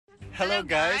Hello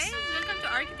guys! Welcome to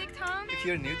Architect Home. If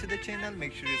you're new to the channel,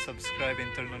 make sure you subscribe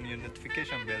and turn on your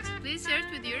notification bells. Please share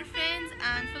it with your friends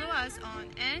and follow us on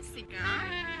Instagram.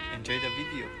 Enjoy the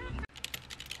video.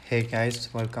 Hey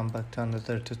guys, welcome back to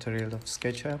another tutorial of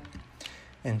SketchUp.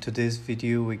 In today's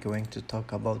video, we're going to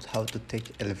talk about how to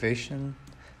take elevation,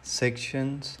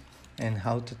 sections, and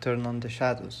how to turn on the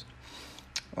shadows.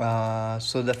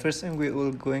 So the first thing we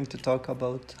will going to talk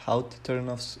about how to turn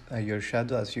off your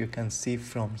shadow. As you can see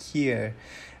from here,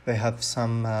 we have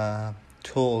some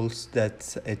tools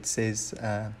that it says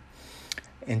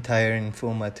entire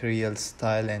info, material,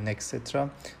 style, and etc.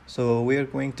 So we are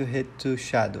going to hit to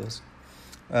shadows.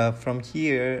 From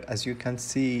here, as you can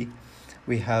see,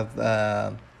 we have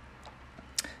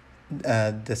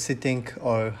the setting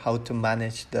or how to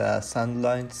manage the sun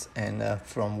lines and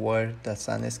from where the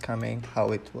sun is coming, how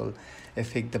it will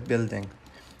affect the building.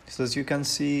 So as you can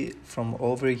see from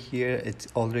over here, it's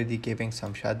already giving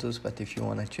some shadows, but if you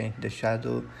want to change the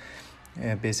shadow,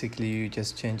 basically you're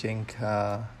just changing,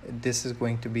 this is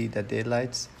going to be the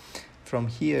daylights. From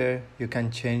here, you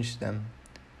can change them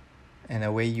in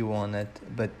a way you want it,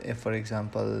 but if, for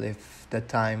example, if the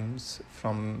times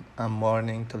from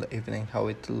morning to the evening, how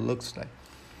it looks like.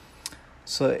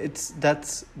 So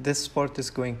this part is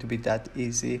going to be that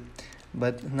easy.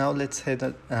 But now let's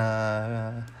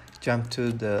jump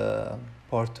to the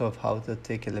part of how to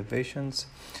take elevations.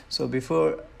 So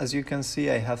before, as you can see,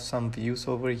 I have some views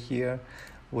over here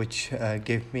which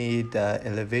give me the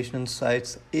elevation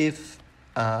sites if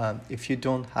you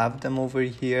don't have them over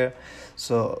here.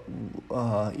 So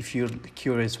if you're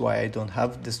curious why I don't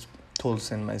have these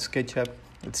tools in my SketchUp,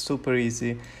 it's super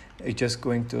easy. You're just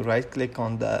going to right click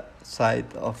on the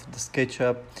side of the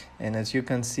SketchUp, and as you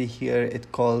can see here, it's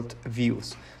called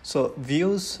views. So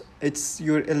views, it's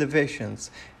your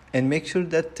elevations, and make sure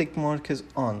that tick mark is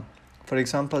on. For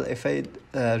example, if I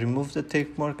remove the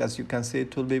tick mark, as you can see,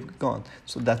 it will be gone.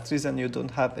 So that's the reason you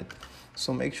don't have it.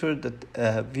 So make sure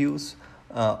that views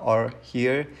are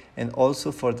here, and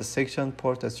also for the section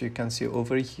part, as you can see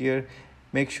over here,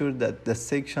 make sure that the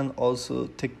section also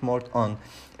tick mark on.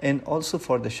 And also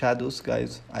for the shadows,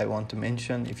 guys, I want to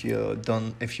mention, if you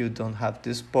don't have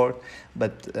this part,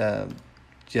 but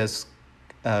just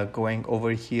going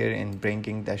over here and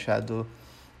bringing the shadow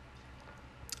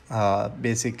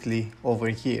basically over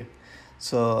here.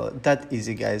 So that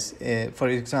easy, guys. For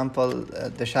example,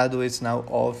 the shadow is now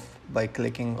off by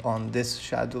clicking on this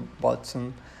shadow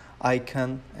button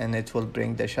icon, and it will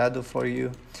bring the shadow for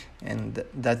you. And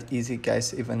that easy,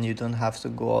 guys. Even you don't have to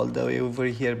go all the way over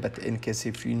here, but in case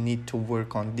if you need to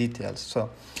work on details. So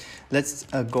let's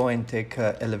go and take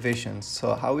elevations.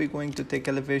 So how are we going to take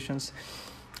elevations?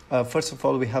 First of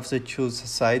all, we have to choose a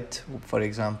side. For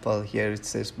example, here it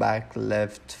says back,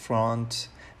 left, front,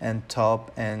 and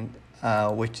top, and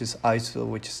which is ISO,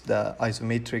 which is the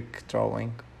isometric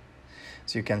drawing,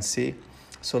 as you can see.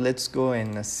 So let's go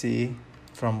and see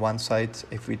from one side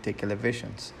if we take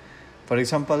elevations. For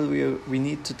example, we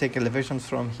need to take elevations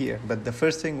from here, but the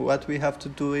first thing what we have to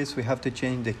do is we have to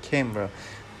change the camera.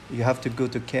 You have to go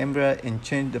to camera and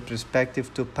change the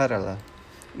perspective to parallel.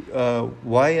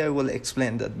 Why? I will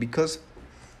explain that. Because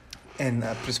in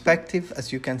perspective,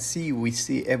 as you can see, we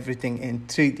see everything in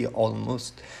 3D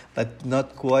almost, but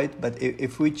not quite. But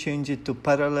if we change it to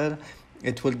parallel,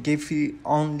 it will give you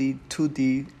only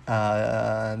 2D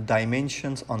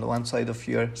dimensions on one side of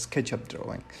your SketchUp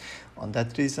drawing. On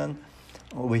that reason,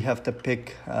 we have to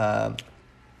pick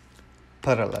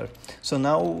parallel. So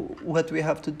now what we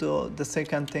have to do, the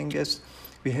second thing is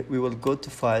we will go to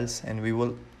files, and we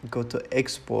will go to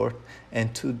export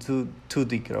and to do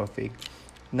 2D graphic.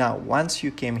 Now once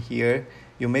you came here,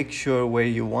 you make sure where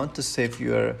you want to save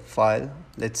your file.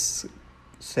 Let's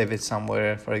save it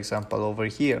somewhere, for example, over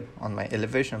here on my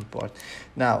elevation part.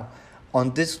 Now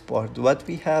on this part, what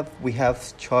we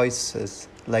have choices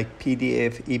like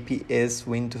PDF, EPS,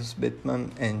 Windows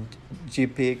Bitmap, and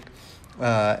JPEG,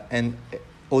 and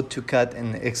AutoCAD,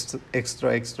 and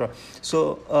extra.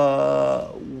 So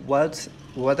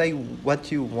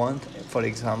what you want, for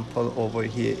example, over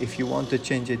here, if you want to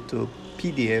change it to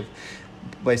PDF,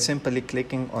 by simply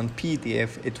clicking on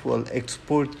PDF, it will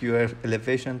export your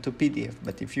elevation to PDF.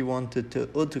 But if you wanted to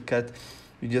AutoCAD,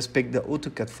 you just pick the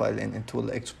AutoCAD file and it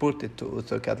will export it to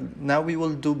AutoCAD. Now we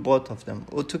will do both of them,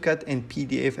 AutoCAD and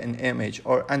PDF and image,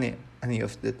 or any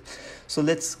of that. So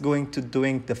let's going to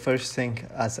doing the first thing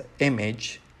as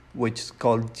image, which is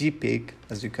called JPEG,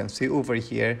 as you can see over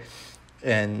here,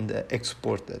 and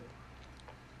export it.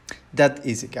 That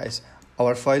easy, guys.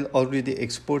 Our file already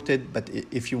exported, but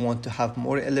if you want to have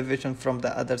more elevation from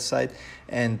the other side,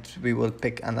 and we will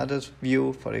pick another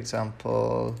view, for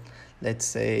example, let's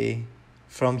say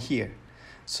from here.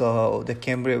 So the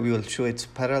camera will show it's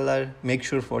parallel. Make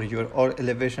sure for your or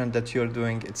elevation that you're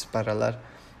doing it's parallel.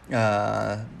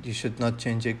 You should not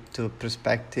change it to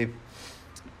perspective.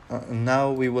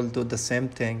 Now we will do the same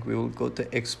thing. We will go to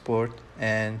export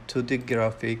and to the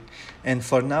graphic, and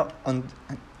for now on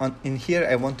in here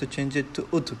I want to change it to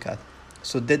AutoCAD.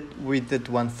 So that we did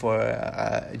one for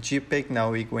JPEG.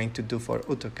 Now we're going to do for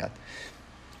AutoCAD.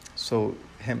 So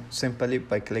simply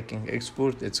by clicking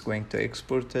export, it's going to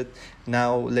export it.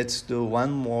 Now let's do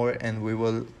one more and we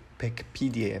will pick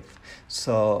PDF.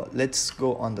 So let's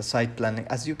go on the site planning.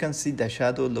 As you can see, the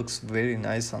shadow looks very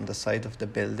nice on the side of the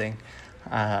building.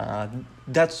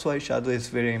 That's why shadow is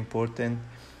very important.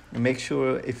 Make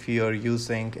sure if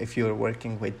you're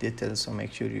working with details, so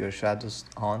make sure your shadows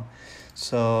on.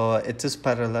 So it is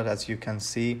parallel, as you can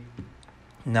see.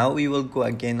 Now we will go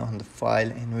again on the file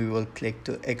and we will click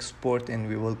to export and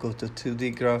we will go to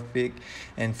 2D graphic,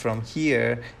 and from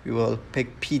here we will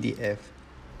pick PDF.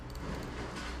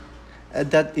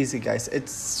 That easy, guys.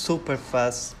 It's super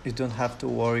fast. You don't have to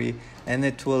worry, and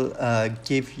it will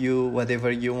give you whatever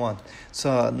you want.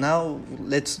 So now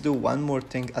let's do one more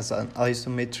thing as an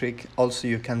isometric. Also,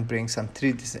 you can bring some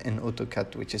 3Ds in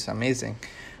AutoCAD, which is amazing.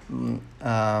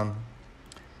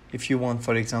 If you want,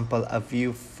 for example, a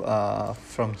view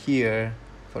from here,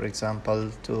 for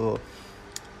example, to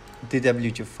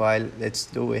DWG file, let's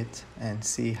do it and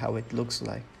see how it looks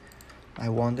like. I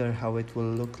wonder how it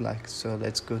will look like. So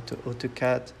let's go to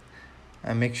AutoCAD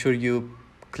and make sure you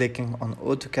clicking on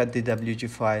AutoCAD DWG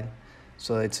file.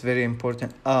 So it's very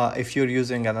important. If you're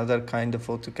using another kind of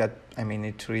AutoCAD, I mean,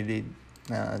 it really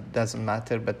doesn't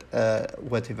matter, but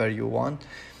whatever you want.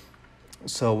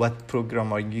 So what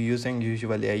program are you using?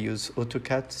 Usually I use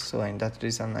AutoCAD, so in that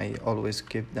reason I always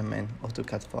keep them in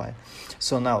AutoCAD file.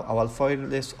 So now our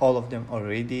file is all of them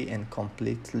already and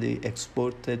completely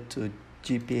exported to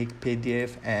JPEG,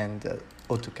 PDF and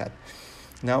AutoCAD.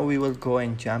 Now we will go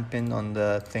and jump in on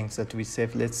the things that we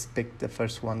saved. Let's pick the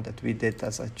first one that we did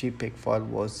as a JPEG file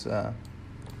was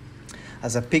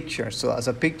as a picture. So as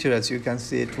a picture, as you can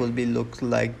see, it will be look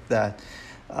like that.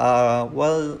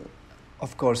 Well,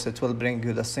 of course, it will bring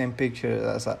you the same picture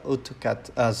as a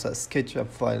AutoCAD, as a SketchUp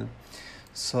file.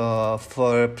 So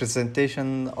for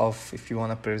presentation of, if you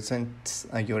want to present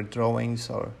your drawings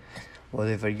or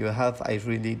whatever you have, I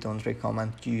really don't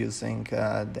recommend using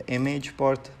the image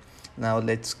part. Now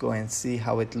let's go and see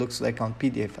how it looks like on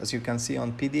PDF. As you can see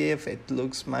on PDF, it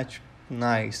looks much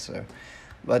nicer,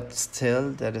 but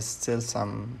still there is still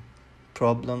some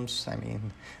problems. I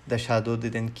mean, the shadow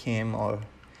didn't came, or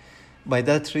by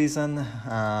that reason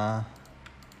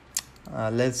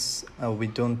we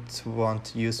don't want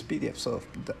to use PDF. So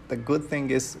the good thing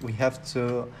is we have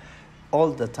to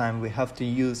all the time we have to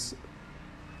use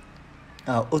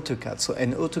AutoCAD. So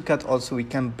in AutoCAD also we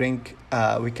can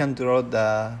draw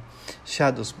the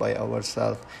shadows by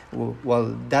ourselves.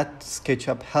 Well, that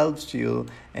SketchUp helps you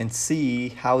and see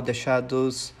how the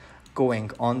shadows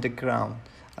going on the ground.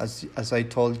 As I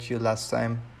told you last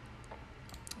time,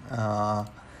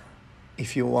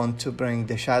 if you want to bring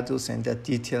the shadows and the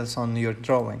details on your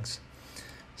drawings.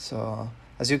 So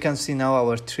as you can see now,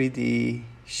 our 3D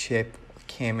shape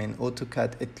came in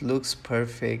AutoCAD. It looks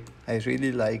perfect. I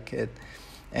really like it,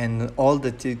 and all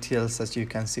the details, as you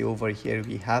can see over here,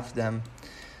 we have them.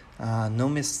 No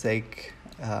mistake.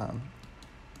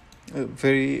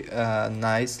 Very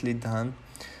nicely done.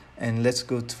 And let's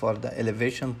go for the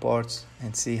elevation parts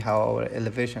and see how our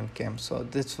elevation came. So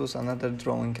this was another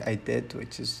drawing I did,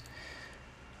 which is,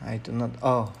 I do not,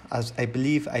 as I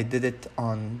believe I did it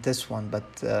on this one,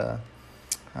 but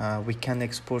we can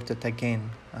export it again.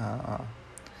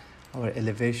 Our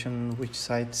elevation, which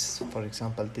sites, for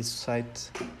example, this site,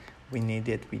 we need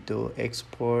it. We do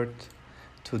export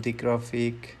to the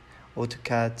graphic,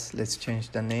 AutoCAD. Let's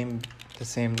change the name. The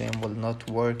same name will not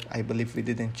work. I believe we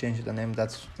didn't change the name.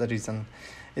 That's the reason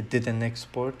it didn't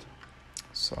export.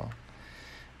 So,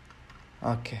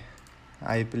 okay,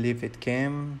 I believe it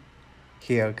came.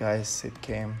 Here, guys, it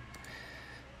came.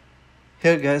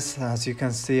 Here, guys, as you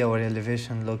can see, our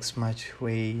elevation looks much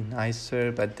way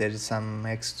nicer, but there is some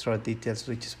extra details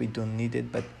which we don't need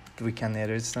it, but we can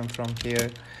erase them from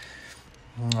here,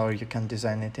 or you can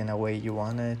design it in a way you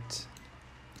want it.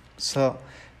 So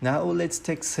now let's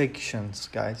take sections,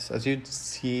 guys. As you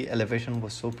see, elevation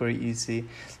was super easy.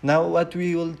 Now what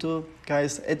we will do,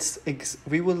 guys,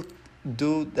 we will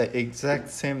do the exact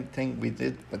same thing we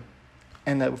did, but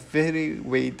in a very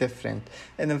way different,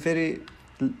 in a very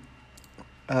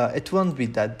it won't be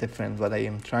that different what I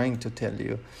am trying to tell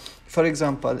you. For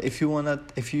example, if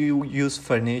you use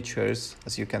furnitures,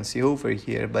 as you can see over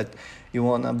here, but you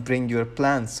wanna bring your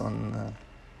plants on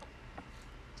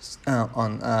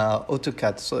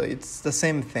AutoCAD, so it's the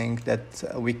same thing that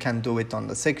we can do it on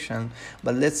the section,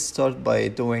 but let's start by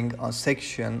doing a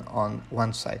section on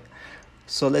one side.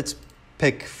 So let's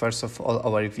pick first of all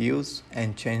our views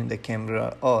and change the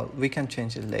camera. Oh, we can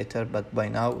change it later, but by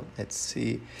now let's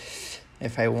see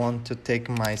if I want to take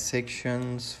my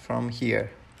sections from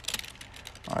here.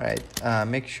 All right,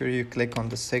 make sure you click on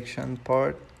the section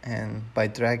part, and by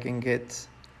dragging it,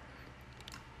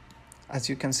 as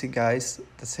you can see guys,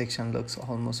 the section looks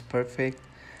almost perfect.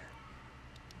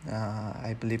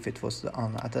 I believe it was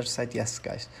on the other side. Yes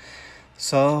guys,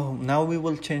 so now we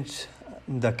will change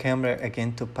the camera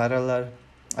again to parallel.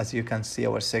 As you can see,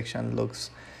 our section looks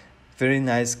very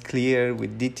nice, clear,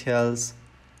 with details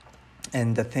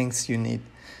and the things you need.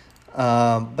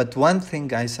 But one thing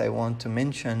guys I want to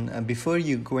mention, before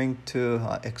you're going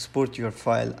to export your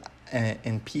file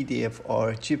in PDF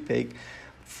or JPEG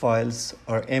files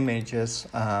or images,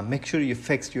 make sure you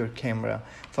fix your camera.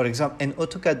 For example, in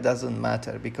AutoCAD doesn't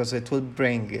matter because it will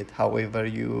bring it however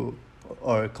you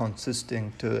are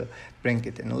consistent to bring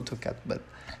it in AutoCAD, but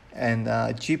and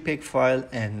JPEG file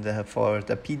and for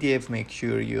the PDF, make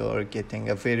sure you're getting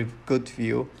a very good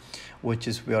view, which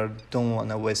is we don't want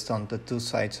to waste on the two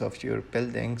sides of your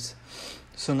buildings.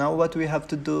 So now what we have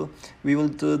to do, we will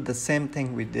do the same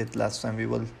thing we did last time. We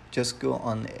will just go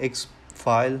on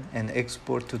file and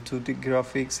export to 2D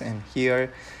graphics, and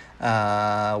here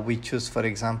we choose, for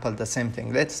example, the same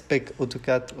thing. Let's pick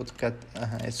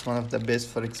AutoCAD. It's one of the best.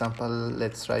 For example,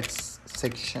 let's write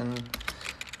section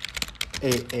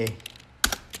AA.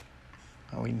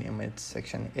 We name it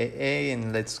section AA,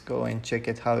 and let's go and check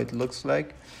it how it looks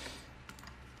like.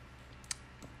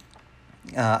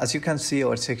 As you can see,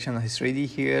 our section is ready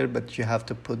here, but you have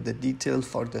to put the detail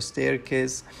for the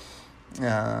staircase,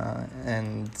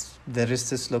 and the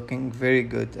rest is looking very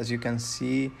good. As you can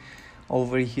see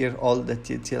over here, all the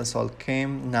details all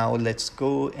came. Now let's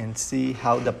go and see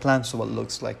how the plans will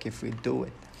looks like if we do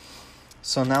it.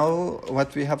 So now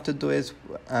what we have to do is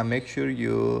make sure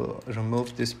you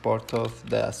remove this part of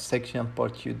the section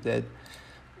part you did,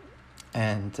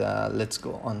 and let's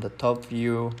go on the top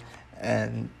view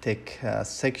and take a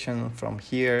section from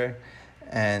here,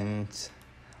 and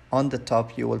on the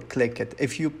top you will click it.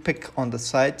 If you pick on the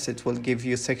sides, it will give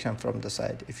you section from the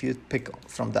side. If you pick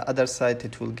from the other side,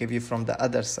 it will give you from the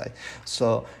other side.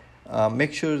 So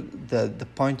make sure the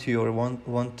point you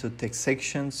want to take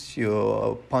sections,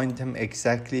 you point them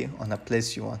exactly on a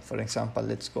place you want. For example,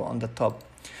 let's go on the top.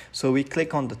 So we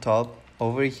click on the top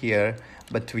over here,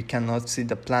 but we cannot see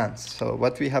the plants. So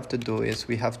what we have to do is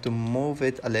we have to move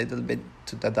it a little bit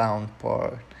to the down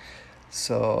part.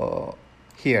 So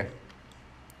here,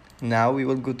 now we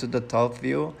will go to the top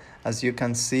view. As you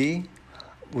can see,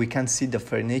 we can see the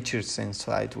furniture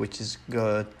inside, which is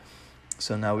good.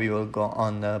 So now we will go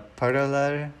on the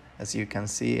parallel. As you can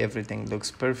see, everything looks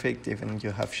perfect, even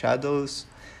you have shadows.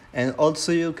 And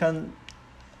also you can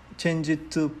change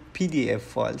it to PDF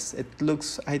files. It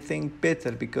looks, I think,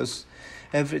 better because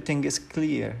everything is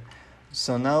clear.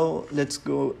 So now let's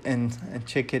go and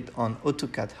check it on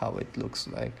AutoCAD how it looks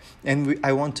like. And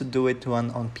I want to do it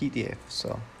on PDF.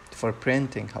 So for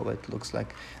printing how it looks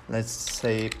like, let's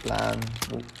say plan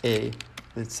A,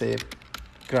 let's say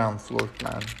ground floor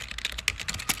plan.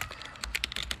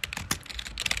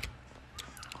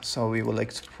 So we will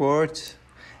export,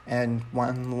 and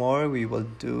one more we will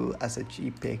do as a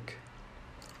JPEG.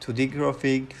 2D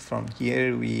graphic, from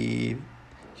here we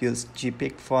use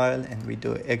JPEG file and we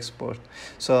do export.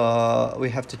 So we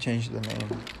have to change the name.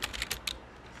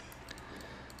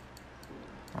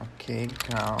 Okay,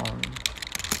 ground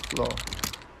floor.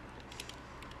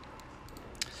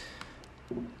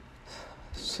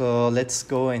 So let's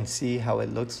go and see how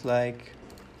it looks like.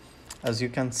 As you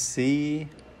can see,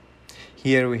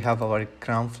 here we have our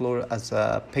ground floor as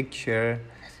a picture,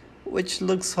 which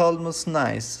looks almost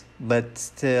nice, but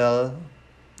still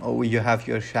you have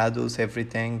your shadows,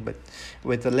 everything, but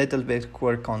with a little bit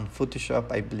work on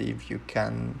Photoshop, I believe you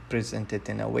can present it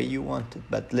in a way you want it.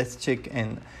 But let's check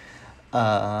in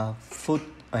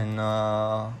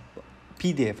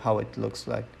PDF how it looks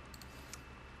like.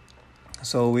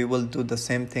 So we will do the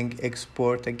same thing,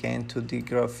 export again to the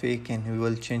graphic, and we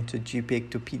will change to JPEG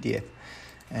to PDF,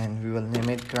 and we will name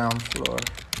it ground floor.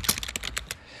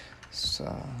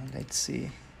 So let's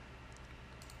see.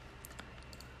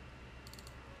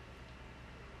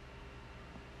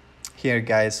 Here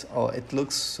guys, oh, it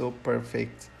looks so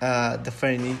perfect. The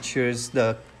furnitures,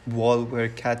 the wall were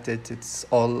cutted, it's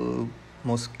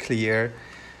almost clear,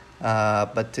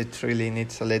 but it really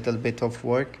needs a little bit of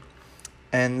work.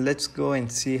 And let's go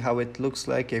and see how it looks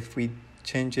like if we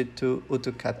change it to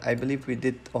AutoCAD. I believe we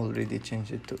did already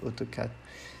change it to AutoCAD.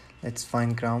 Let's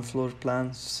find ground floor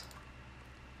plans.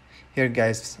 Here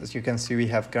guys, as you can see, we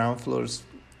have ground floors,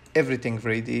 everything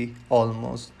ready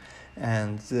almost.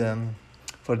 And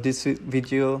for this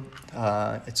video,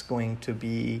 it's going to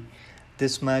be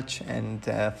this much, and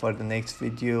for the next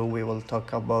video we will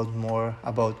talk about more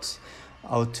about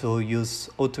how to use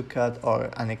AutoCAD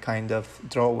or any kind of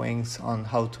drawings on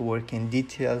how to work in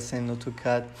details in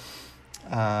AutoCAD.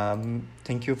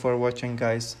 Thank you for watching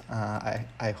guys.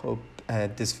 I hope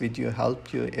this video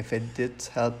helped you. If it did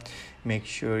help, make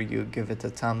sure you give it a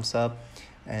thumbs up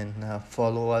and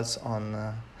follow us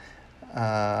on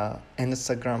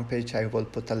Instagram page. I will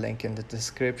put a link in the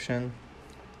description.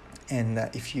 And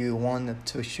if you wanted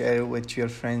to share with your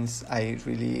friends, I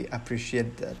really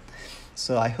appreciate that.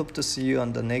 So I hope to see you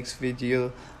on the next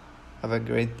video. Have a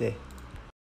great day.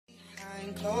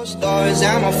 Behind closed doors,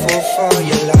 I'm a fool for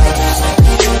your love.